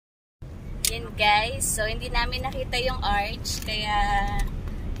Yan guys, so hindi namin nakita yung arch, kaya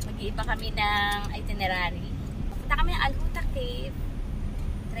mag-iiba kami ng itinerary. Punta kami ng Hoota Cave.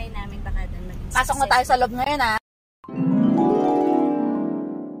 Try namin baka doon mag-success. Pasok na tayo sa loob ngayon ha.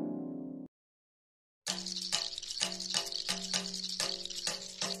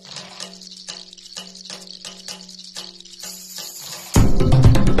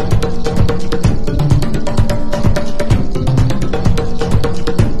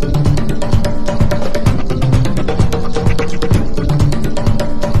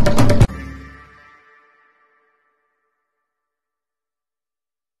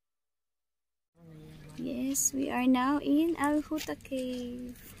 Yes, we are now in Hoota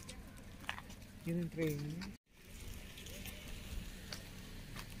Cave. Yun ang train.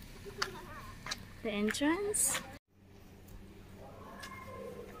 The entrance.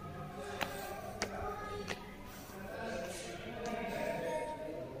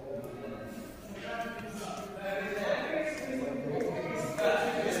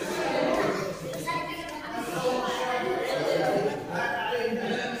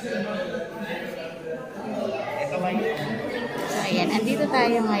 Ayan, andito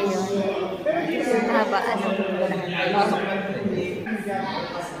tayo ngayon. Mahabaan ng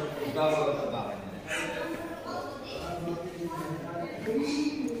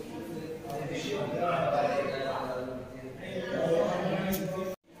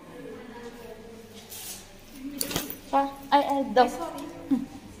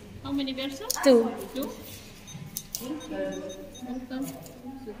How many verses? 2. 2?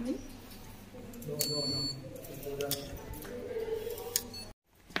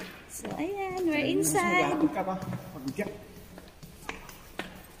 So, ayan, we're inside.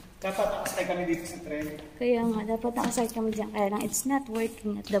 Dapat nakasakay kami dito sa train. Kaya nga, dapat nakasakay kami dyan. Kaya lang, it's not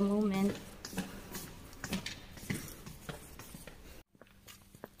working at the moment.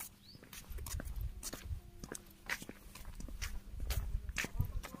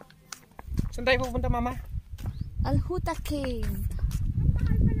 Saan tayo pupunta, Mama? Hoota Cave.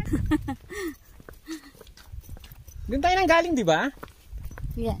 Doon tayo nang galing, di ba?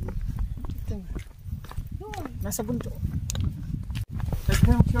 Yan. Nasa bundok.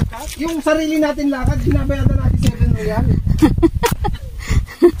 Yung sarili natin lakad, binabayadan natin 7 real.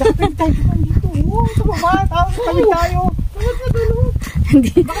 Tsaka tayo dito. Sa baba, tapos kami tayo.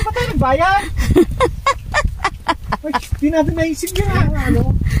 Baka pa tayo nagbayad? Ay, di natin naisip yun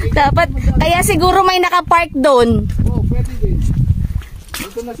ano. Dapat, kaya siguro may nakapark doon. Oo, pwede din.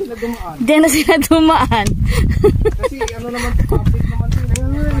 Dito na sila dumaan. Diyan na sila dumaan. Kasi ano naman ito, public naman ito.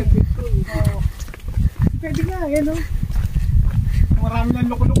 Pwede nga, yan o. Marami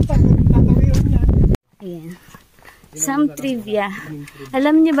lang loko-loko tayo. Tatawiran niya. Ayan. Some trivia.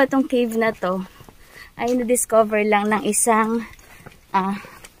 Alam niyo ba tong cave na to ay na-discover lang ng isang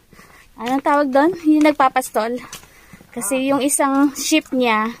anong tawag doon? Yung nagpapastol. Kasi yung isang ship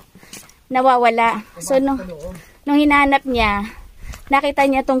niya nawawala. So nung hinahanap niya, nakita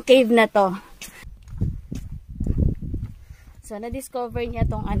niya tong cave na to. So na-discover niya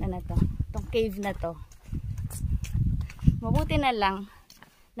tong ano na to, tong cave na to. Mabuti na lang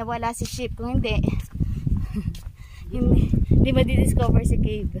nawala si ship, kung hindi hindi ma-discover si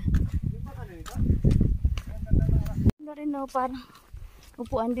cave. Ano rin no, parang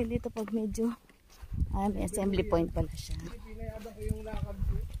upuan din dito pag medyo may assembly point pala siya.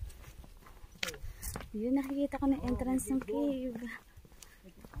 Yun, nakikita ko na entrance ng cave.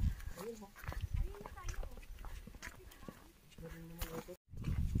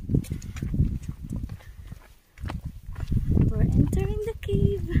 We're entering the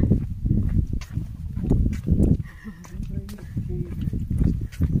cave.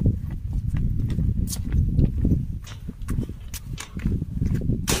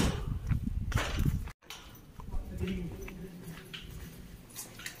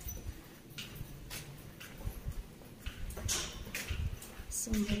 So,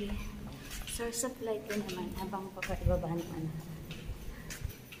 may source of light ko naman habang pagkakababa naman.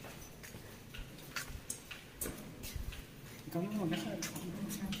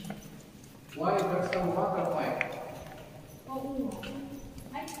 Why is there some water pipe? Oo.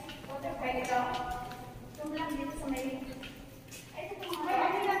 Ay, water pipe ito. Ito lang dito sa may... Ay, ito mga...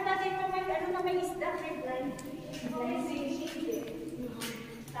 Ano lang natin ito may... Ano na may isda? May blind.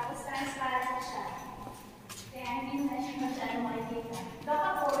 Tapos transparent siya. Kaya hindi na siya masyado makikita.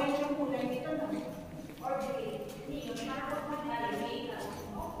 Dapat orange yung kulay dito, no? Or gray. Hindi yun. Parang mag-alagay ka.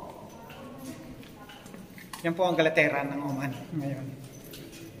 Yan po ang Galatera ng Oman ngayon.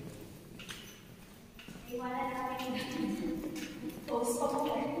 Iwala na kami. Post pa ko.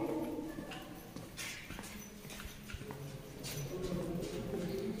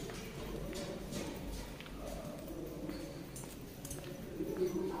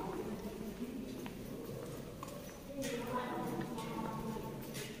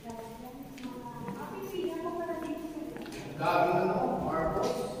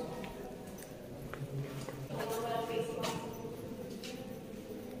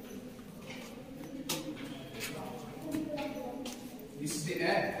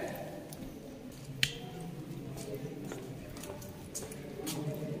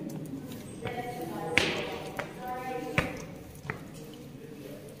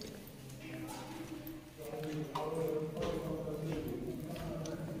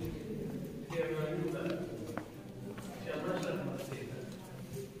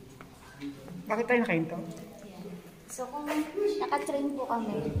 Bakit tayo nakahinto? So kung naka-train po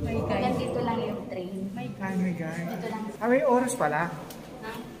kami, hanggang dito lang yung train. Ay, my God. Dito lang. May oras pala.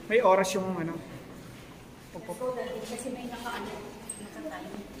 May oras yung ano. So, kasi may naka-time.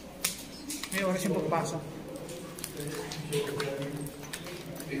 May oras yung pagpasok.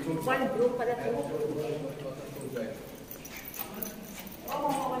 One group pala ito.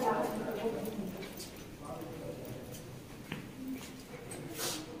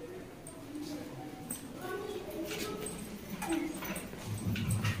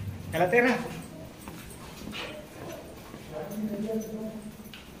 Galatera.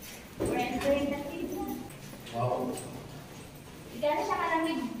 We're entering the cave. Wow. Gano'n siya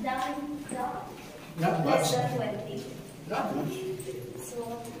kalamig down? Not Less much. than 20. Not much.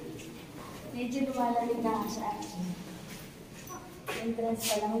 So, medyo lumalamig na siya. Entrance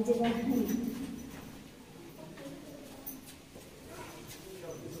pa lang, medyo lumalamig.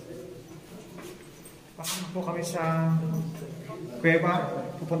 Pasok po kami sa kuweba.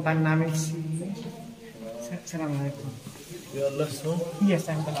 Pupuntahan namin si... Saan ang ito? You are last home? Yes,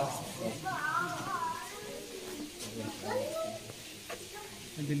 I'm the last.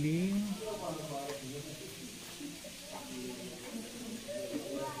 Madilim.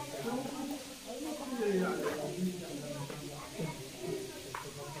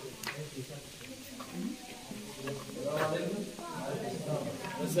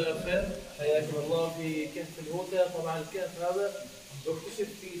 مساء الخير، حياكم الله في كهف الهوتا. طبعا الكهف هذا اكتشف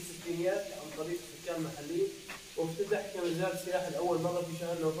في الستينيات عن طريق سكان محليين، وافتتح كمزار سياحي لاول مره في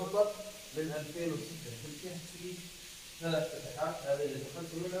شهر نوفمبر من 2006. في الكهف فيه 3 فتحات، هذه اللي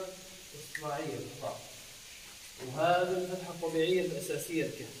دخلت منها اصطناعيه بالطبع. وهذه الفتحه الطبيعيه الاساسيه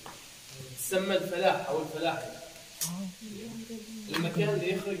الكهف. تسمى الفلاح او الفلاحي. المكان اللي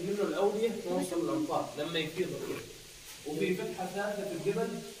يخرج منه الاوديه توصل الامطار لما يفيض الكهف. وفي فتحه ثالثه في الجبل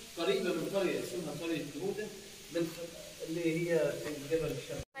قريبه من قريه اسمها قريه الهوده اللي هي في الجبل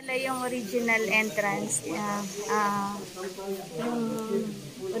الشمالي. Pala yung original entrance, yung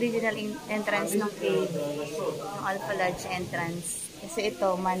original entrance ng cave, yung Alpha Lodge entrance. Kasi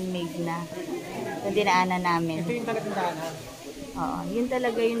ito, man-made na. Yung dinaanan namin. Ito yung talagang daanan. Oo, yun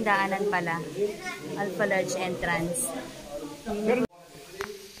talaga yung daanan pala. Alpha Lodge entrance.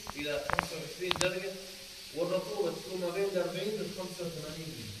 الى 25 درجه والرطوبه تكون ما بين 40 ل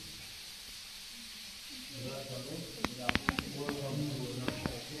 85.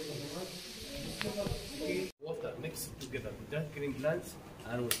 Water mixed together with that green glands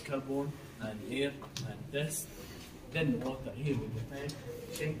and with carbon and air and dust. Then water here with the fan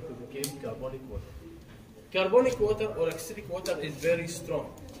change to become carbonic water. Carbonic water or acidic water is very strong.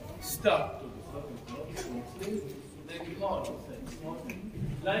 Start to then hard,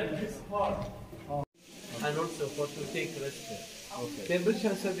 like this hard. And also for to take rest there. Okay.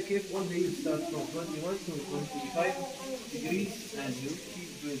 Temperature inside the cave only starts from 21 to 25 degrees and you keep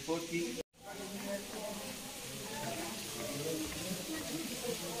doing 40.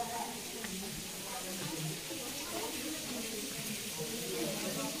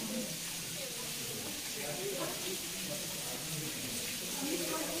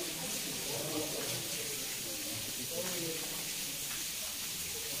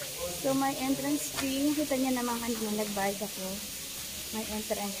 So, my entrance fee, nakita niya naman kanina nagbayad ako. My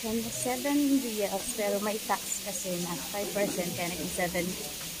entrance fee, 7 reals, pero may tax kasi na 5%, kaya naging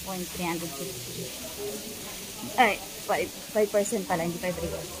 7.350. Ay, 5% pala, hindi 5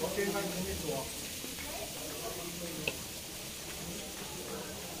 reals.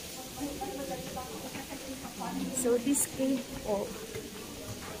 So, this cave po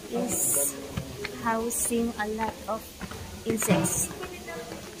is housing a lot of insects.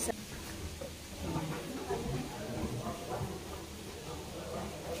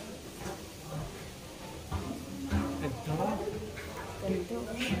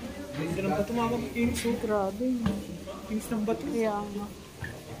 Hindi lang ba tumawag kinis? Grabe. Kinis ng bato. Kaya nga.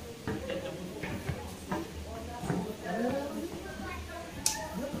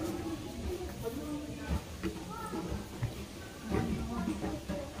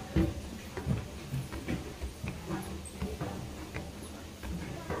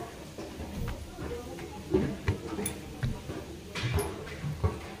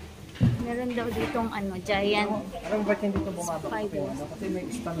 Meron daw ditong giant Alam ba hindi ito bumabagsak? spider. Kasi may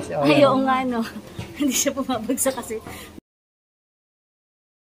stand siya. Ay, oo nga, no. Hindi siya pumabagsak kasi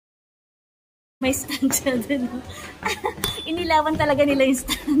may stand siya dun. No? Inilawan talaga nila yung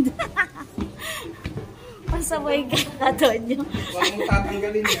stand. Pasaway ka, katod nyo. Huwag mong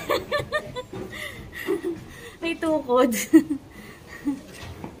tatanggalin yan. May tukod.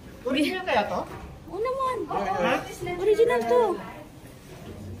 Original kaya to? Oo naman. Ha? Original to.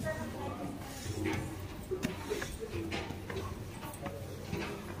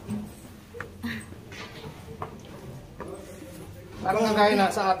 Parang kagaya na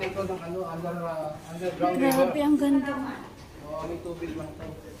sa atin ko ng underground river. Grabe, ang ganda. Oo, may tubig lang to.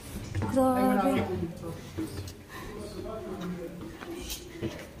 Ay, Grabe. maraming tubig to.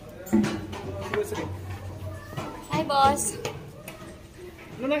 Hi, boss.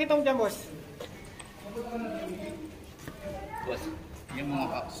 Ano nakita mo dyan, boss? Boss, yung mga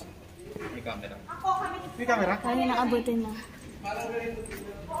box. May camera. May camera? Kaya naabutin na.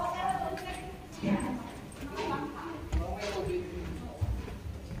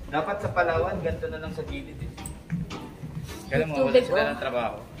 Dapat sa Palawan, ganito na lang sa gilid eh. Kaya mga wala Tubig, sila oh. ng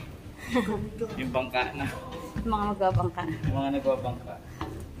trabaho. Yung bangka na. Mga magbabangka. Yung mga nagwabangka.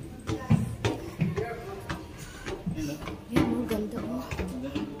 Yan, ang ganda mo.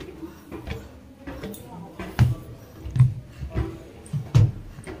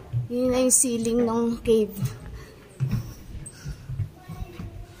 Yun na yung ceiling ng cave.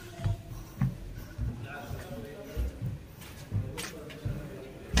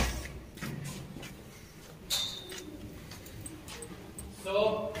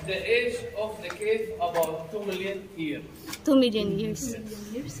 So, the age of the cave about 2 million years. 2 million years.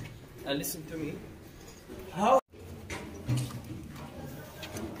 Listen to me.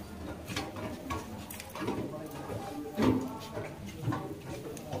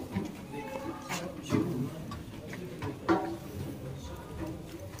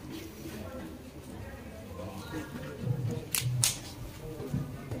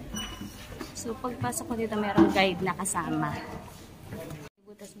 So, pagpasok ko dito, mayroong guide na kasama.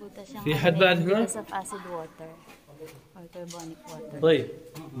 Butas-butas siyang في حد بعد هنا؟ because of acid water or carbonic water. طيب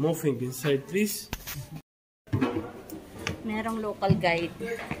moving inside please. Merong local guide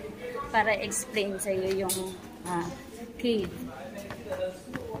para explain sa iyo yung cave.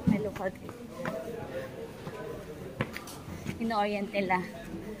 May local guide. Ino-orient nila.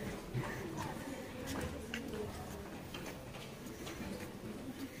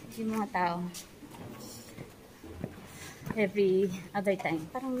 Yung mga tao. Every other time.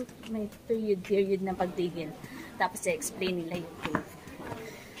 Parang may period na pagtigil. Tapos i-explain nila yung cave.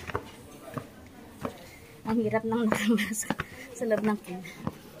 Ang hirap nang nakamas sa loob ng cave.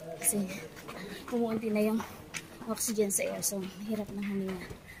 Kasi umuunti na yung oxygen sa air. So, hirap ng huminga.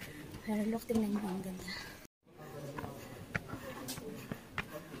 Pero look, tingnan mo ang ganda.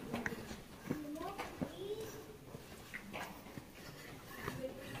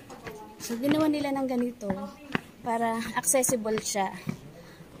 So, ginawa nila ng ganito para accessible siya.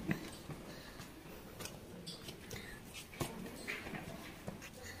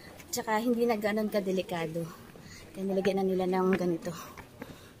 Tsaka hindi na ganon kadelikado. Kaya nilagyan na nila ng ganito.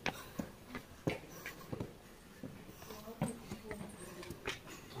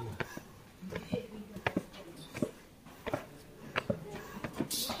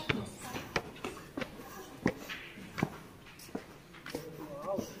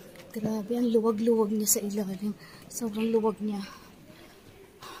 Grabe, ang luwag-luwag niya sa ilalim. Sobrang luwag niya.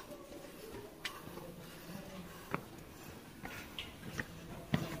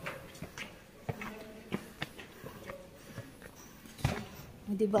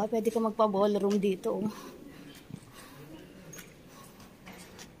 Diba? Pwede ka magpa-ballroom dito. Oh.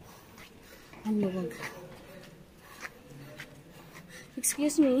 Ang luwag.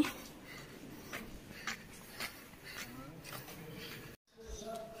 Excuse me.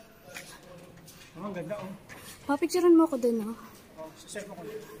 Oh, ang ganda, oh. Papicturean mo ako dun, oh. Oh, sa cellphone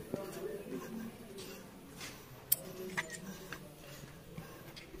ko.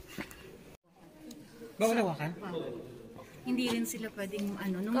 Bawal hawakan? Hindi rin sila pwedeng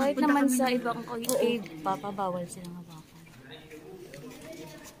nung Kahit nagpunta naman kami sa ng- ibang cave, papabawal silang hawakan.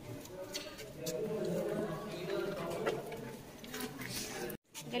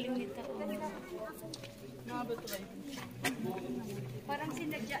 Galing nito. Parang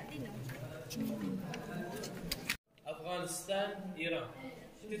sinadya din, oh. افغانستان ايران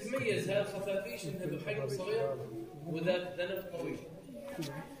تتميز هذه الخفافيش انها بحجم صغير وذات ذنب طويل.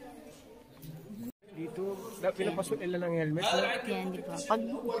 Dito, pinapasok nila ng helmet. Yan, di ba? Pag,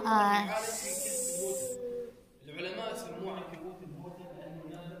 العلماء سموه عنكبوت الموت لانه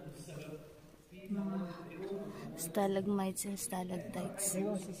نادر بالسبب stalagmites and stalactites.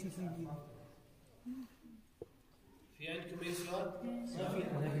 في عندكم اي سؤال؟ ما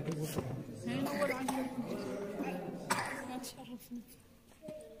في.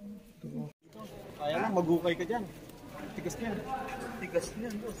 Kaya lang, magukay ka dyan. Tigas niyan. Tigas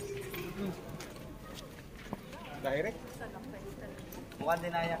niyan, boss. Direct. Mukhang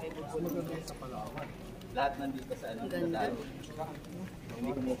dinaya kay Bubulog sa Palawan. Lahat nandito sa ano. Ganda. Hindi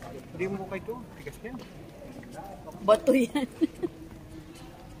ko mukha. Hindi mo mukay to. Tigas niyan. Bato yan.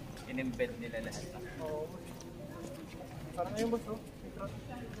 In-embed nila lahat. Parang ngayon boss, oh.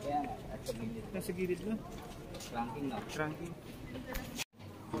 Kaya nga, at sa gilid. Nasa gilid na. Ranking na. Cranky.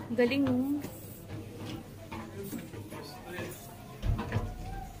 Galing mo.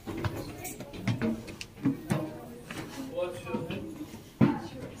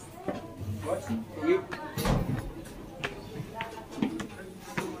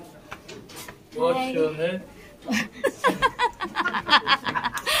 Wash your head.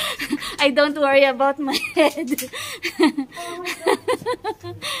 I don't worry about my head.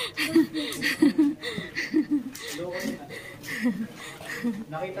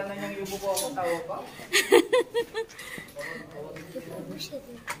 Nakita na niyang yubo ko ako tawa pa.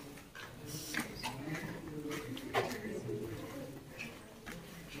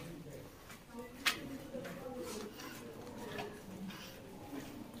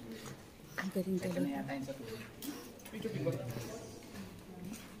 Ang galing Ito na talaga. yata yun sa tubig.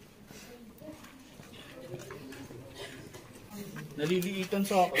 Naliliitan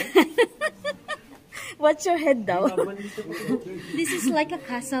sa ako. What's your head daw? This is like a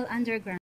castle underground.